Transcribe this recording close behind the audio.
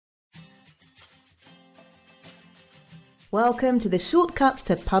Welcome to the Shortcuts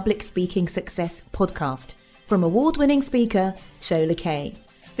to Public Speaking Success podcast from award-winning speaker Shola Kay.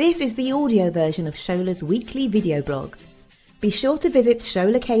 This is the audio version of Shola's weekly video blog. Be sure to visit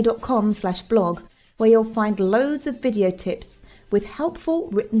sholakay.com/blog where you'll find loads of video tips with helpful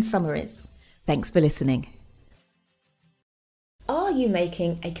written summaries. Thanks for listening. Are you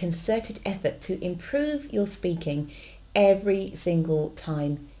making a concerted effort to improve your speaking every single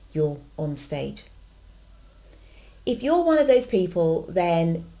time you're on stage? If you're one of those people,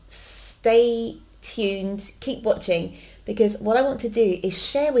 then stay tuned, keep watching, because what I want to do is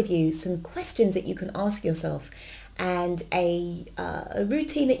share with you some questions that you can ask yourself and a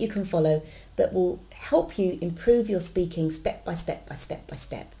routine that you can follow that will help you improve your speaking step by step by step by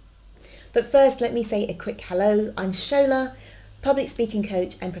step. But first, let me say a quick hello. I'm Shola, public speaking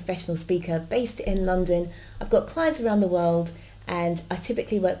coach and professional speaker based in London. I've got clients around the world and I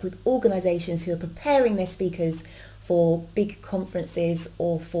typically work with organisations who are preparing their speakers for big conferences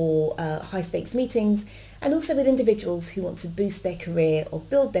or for high stakes meetings, and also with individuals who want to boost their career or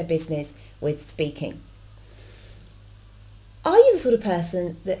build their business with speaking. Are you the sort of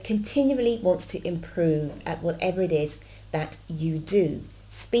person that continually wants to improve at whatever it is that you do,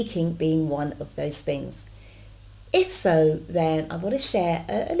 speaking being one of those things? If so, then I want to share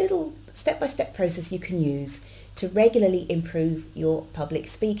a little step-by-step process you can use to regularly improve your public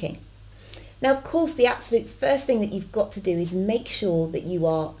speaking. Now, of course, the absolute first thing that you've got to do is make sure that you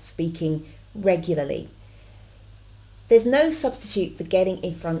are speaking regularly. There's no substitute for getting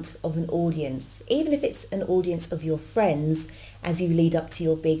in front of an audience, even if it's an audience of your friends as you lead up to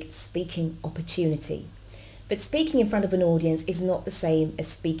your big speaking opportunity. But speaking in front of an audience is not the same as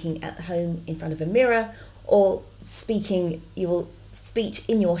speaking at home in front of a mirror or speaking your speech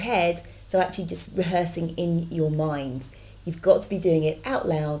in your head, so actually just rehearsing in your mind. You've got to be doing it out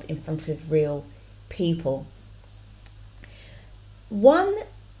loud in front of real people. One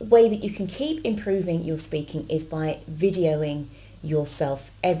way that you can keep improving your speaking is by videoing yourself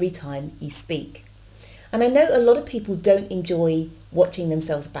every time you speak. And I know a lot of people don't enjoy watching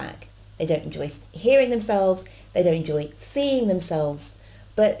themselves back. They don't enjoy hearing themselves. They don't enjoy seeing themselves.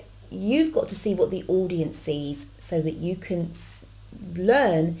 But you've got to see what the audience sees so that you can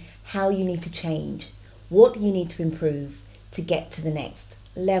learn how you need to change, what you need to improve to get to the next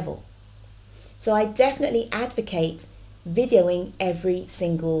level. So I definitely advocate videoing every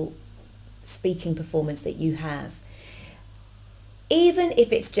single speaking performance that you have. Even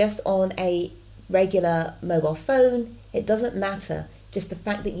if it's just on a regular mobile phone, it doesn't matter. Just the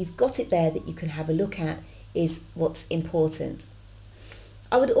fact that you've got it there that you can have a look at is what's important.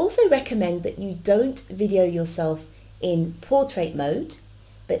 I would also recommend that you don't video yourself in portrait mode,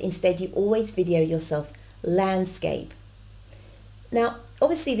 but instead you always video yourself landscape. Now,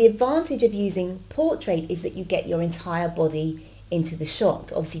 obviously the advantage of using portrait is that you get your entire body into the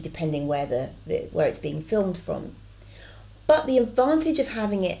shot, obviously depending where it's being filmed from. But the advantage of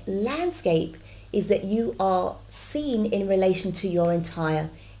having it landscape is that you are seen in relation to your entire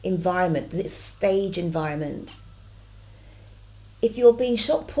environment, the stage environment. If you're being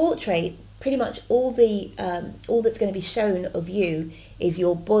shot portrait, pretty much all that's going to be shown of you is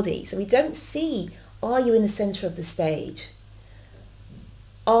your body. So we don't see, are you in the center of the stage?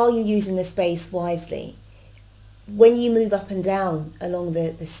 Are you using the space wisely? When you move up and down along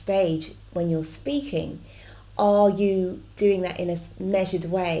the stage when you're speaking, are you doing that in a measured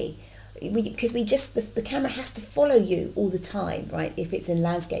way? Because the camera has to follow you all the time, right? If it's in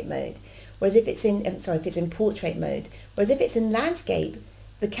landscape mode, whereas if it's in portrait mode, whereas if it's in landscape,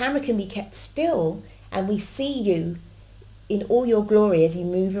 the camera can be kept still and we see you in all your glory as you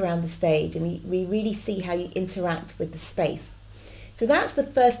move around the stage, and we really see how you interact with the space. So that's the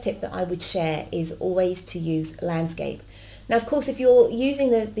first tip that I would share, is always to use landscape. Now, of course, if you're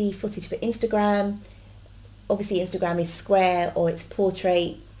using the footage for Instagram, obviously Instagram is square or it's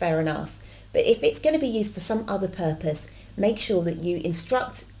portrait, fair enough. But if it's going to be used for some other purpose, make sure that you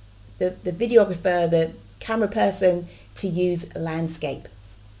instruct the videographer, the camera person, to use landscape.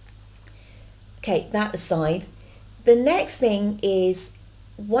 Okay, that aside, the next thing is,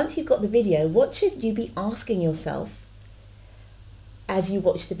 once you've got the video, what should you be asking yourself as you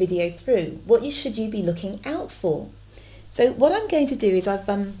watch the video through? What should you be looking out for? So what I'm going to do is I've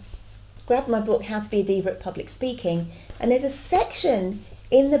grabbed my book, How to Be a Diva at Public Speaking, and there's a section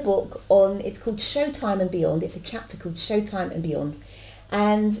in the book it's called Showtime and Beyond. It's a chapter called Showtime and Beyond.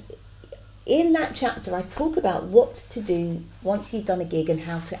 And in that chapter, I talk about what to do once you've done a gig and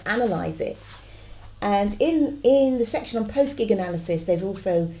how to analyse it. And in the section on post-gig analysis, there's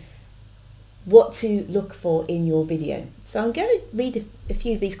also what to look for in your video. So I'm going to read a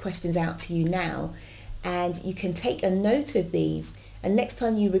few of these questions out to you now, And you can take a note of these, and next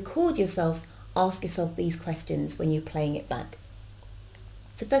time you record yourself, ask yourself these questions when you're playing it back.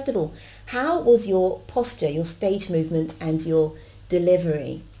 So first of all, how was your posture, your stage movement and your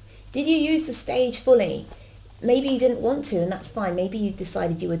delivery? Did you use the stage fully? Maybe you didn't want to, and that's fine. Maybe you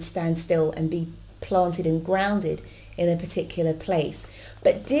decided you would stand still and be planted and grounded in a particular place.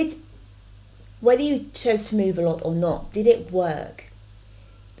 But whether you chose to move a lot or not, did it work?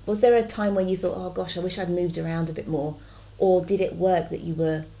 Was there a time when you thought, oh gosh, I wish I'd moved around a bit more? Or did it work that you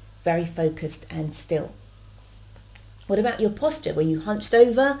were very focused and still? What about your posture? Were you hunched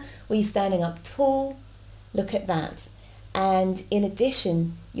over? Were you standing up tall? Look at that. And in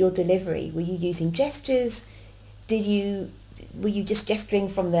addition, your delivery. Were you using gestures? Were you just gesturing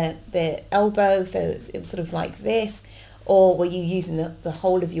from the elbow, so it was sort of like this? Or were you using the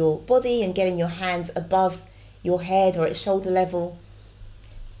whole of your body and getting your hands above your head or at shoulder level?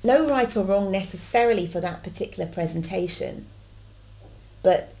 No right or wrong necessarily for that particular presentation,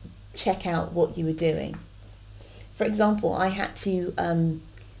 but check out what you were doing. For example, I had to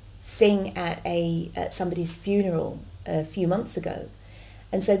sing at somebody's funeral a few months ago,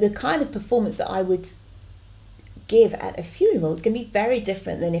 and so the kind of performance that I would give at a funeral is going to be very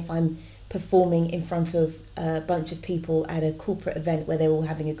different than if I'm performing in front of a bunch of people at a corporate event where they're all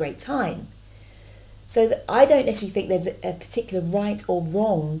having a great time. So I don't necessarily think there's a particular right or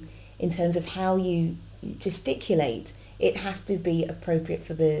wrong in terms of how you gesticulate. It has to be appropriate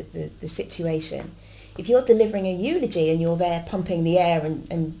for the situation. If you're delivering a eulogy and you're there pumping the air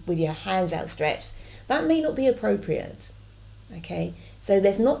and with your hands outstretched, that may not be appropriate. Okay, so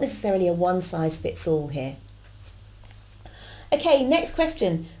there's not necessarily a one size fits all here. Okay, next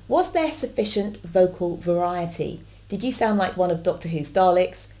question. Was there sufficient vocal variety? Did you sound like one of Doctor Who's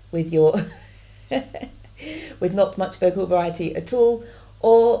Daleks with your with not much vocal variety at all?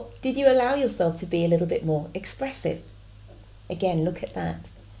 Or did you allow yourself to be a little bit more expressive? Again, look at that.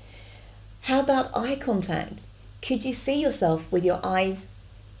 How about eye contact? Could you see yourself with your eyes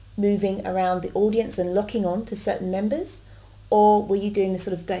moving around the audience and locking on to certain members? Or were you doing the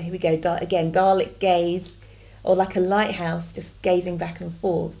sort of, here we go, again, Dalek gaze, or like a lighthouse, just gazing back and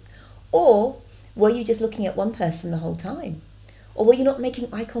forth? Or were you just looking at one person the whole time? Or were you not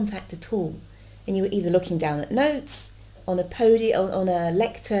making eye contact at all? And you were either looking down at notes, on a podium, on a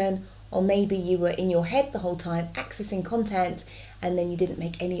lectern, or maybe you were in your head the whole time, accessing content, and then you didn't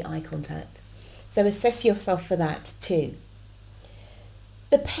make any eye contact. So assess yourself for that too.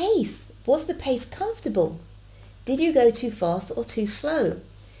 The pace. Was the pace comfortable? Did you go too fast or too slow?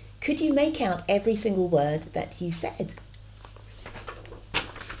 Could you make out every single word that you said?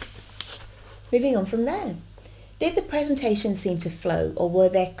 Moving on from there. Did the presentation seem to flow, or were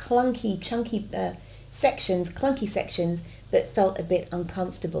there chunky sections that felt a bit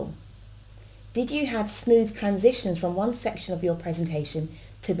uncomfortable? Did you have smooth transitions from one section of your presentation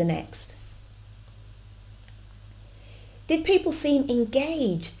to the next? Did people seem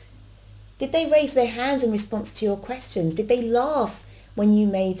engaged? Did they raise their hands in response to your questions? Did they laugh when you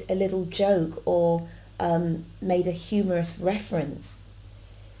made a little joke or made a humorous reference?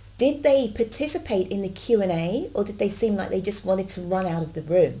 Did they participate in the Q&A, or did they seem like they just wanted to run out of the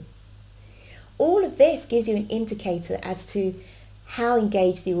room? All of this gives you an indicator as to how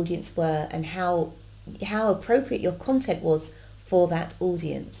engaged the audience were and how appropriate your content was for that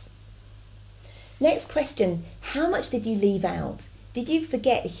audience. Next question, how much did you leave out? Did you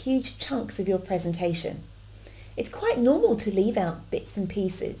forget huge chunks of your presentation? It's quite normal to leave out bits and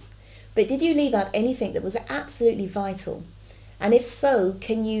pieces, but did you leave out anything that was absolutely vital? And if so,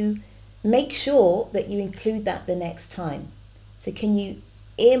 can you make sure that you include that the next time? So can you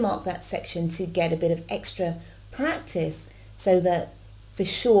earmark that section to get a bit of extra practice so that for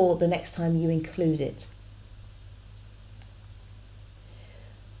sure the next time you include it?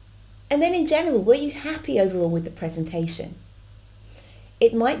 And then in general, were you happy overall with the presentation?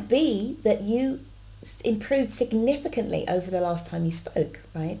 It might be that you improved significantly over the last time you spoke,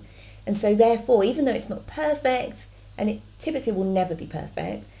 right? And so therefore, even though it's not perfect, and it typically will never be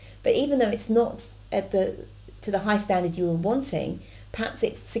perfect, but even though it's not to the high standard you were wanting, perhaps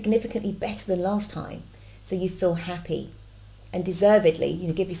it's significantly better than last time. So you feel happy and deservedly,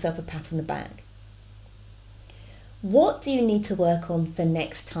 give yourself a pat on the back. What do you need to work on for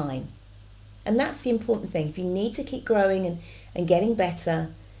next time? And that's the important thing. If you need to keep growing and getting better,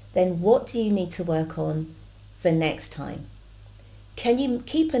 then what do you need to work on for next time? Can you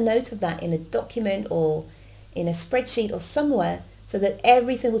keep a note of that in a document or in a spreadsheet or somewhere so that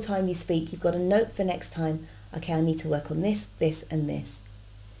every single time you speak, you've got a note for next time, okay, I need to work on this, this and this,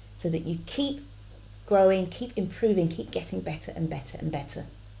 so that you keep growing, keep improving, keep getting better and better and better.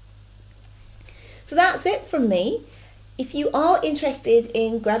 So that's it from me. If you are interested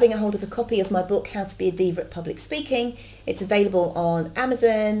in grabbing a hold of a copy of my book, How to Be a Diva at Public Speaking, it's available on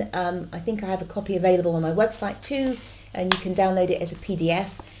Amazon. I think I have a copy available on my website too, and you can download it as a PDF.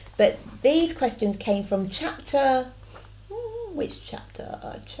 But these questions came from which chapter?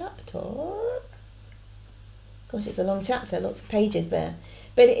 Gosh, it's a long chapter, lots of pages there.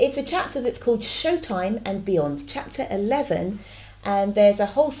 But it's a chapter that's called Showtime and Beyond, chapter 11. And there's a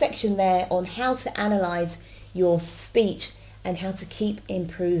whole section there on how to analyse your speech and how to keep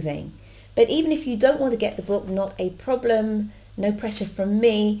improving. But even if you don't want to get the book, not a problem, no pressure from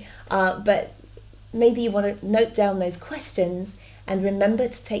me, but maybe you want to note down those questions and remember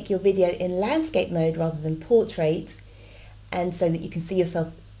to take your video in landscape mode rather than portrait, and so that you can see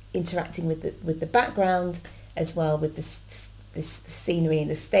yourself interacting with the background as well, with this scenery and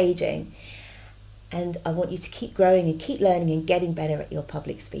the staging. And I want you to keep growing and keep learning and getting better at your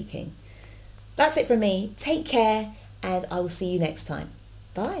public speaking. That's it from me. Take care, and I will see you next time.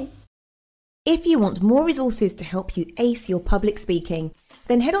 Bye. If you want more resources to help you ace your public speaking,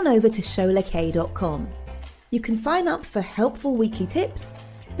 then head on over to SholaK.com. You can sign up for helpful weekly tips,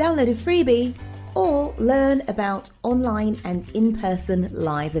 download a freebie, or learn about online and in-person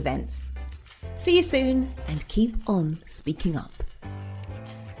live events. See you soon, and keep on speaking up.